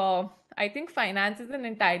 So I think finance is an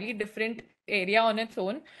entirely different area on its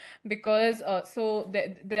own, because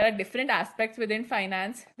there are different aspects within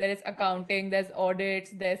finance. There is accounting, there's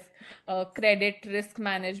audits, there's credit risk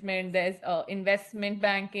management, there's investment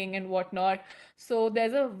banking and whatnot. So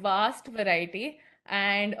there's a vast variety,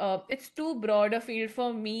 and it's too broad a field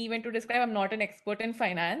for me even to describe. I'm not an expert in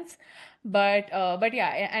finance, but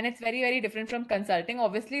yeah, and it's very very different from consulting.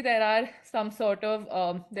 Obviously there are some sort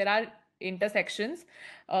of there are intersections,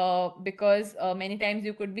 because many times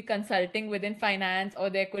you could be consulting within finance, or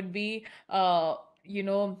there could be you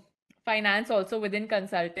know finance also within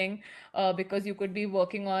consulting, because you could be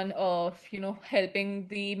working on helping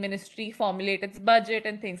the ministry formulate its budget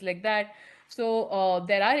and things like that. So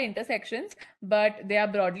there are intersections, but they are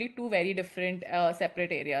broadly two very different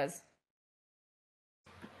separate areas.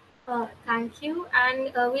 Thank you.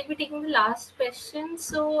 And we'll be taking the last question.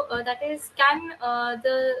 So that is, can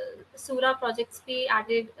the Sura projects be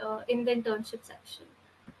added in the internship section?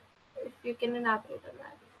 If you can elaborate on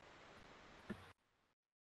that.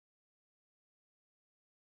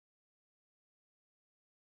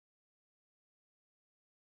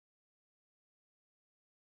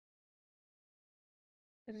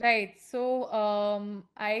 Right. So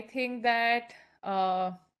I think that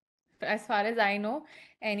as far as I know,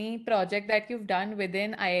 any project that you've done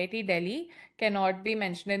within IIT Delhi cannot be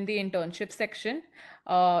mentioned in the internship section.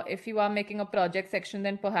 If you are making a project section,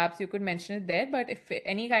 then perhaps you could mention it there. But if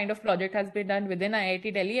any kind of project has been done within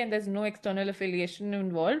IIT Delhi and there's no external affiliation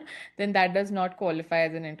involved, then that does not qualify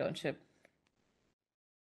as an internship.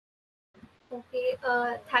 Okay,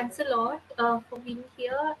 thanks a lot for being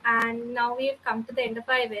here. And now we've come to the end of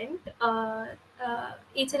our event.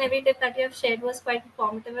 Each and every tip that you have shared was quite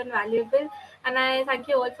informative and valuable. And I thank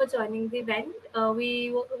you all for joining the event.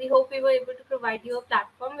 We hope we were able to provide you a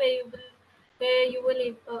platform where you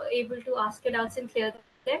will able to ask your doubts and clear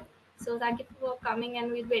them. So thank you for coming,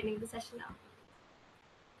 and we'll be ending the session now.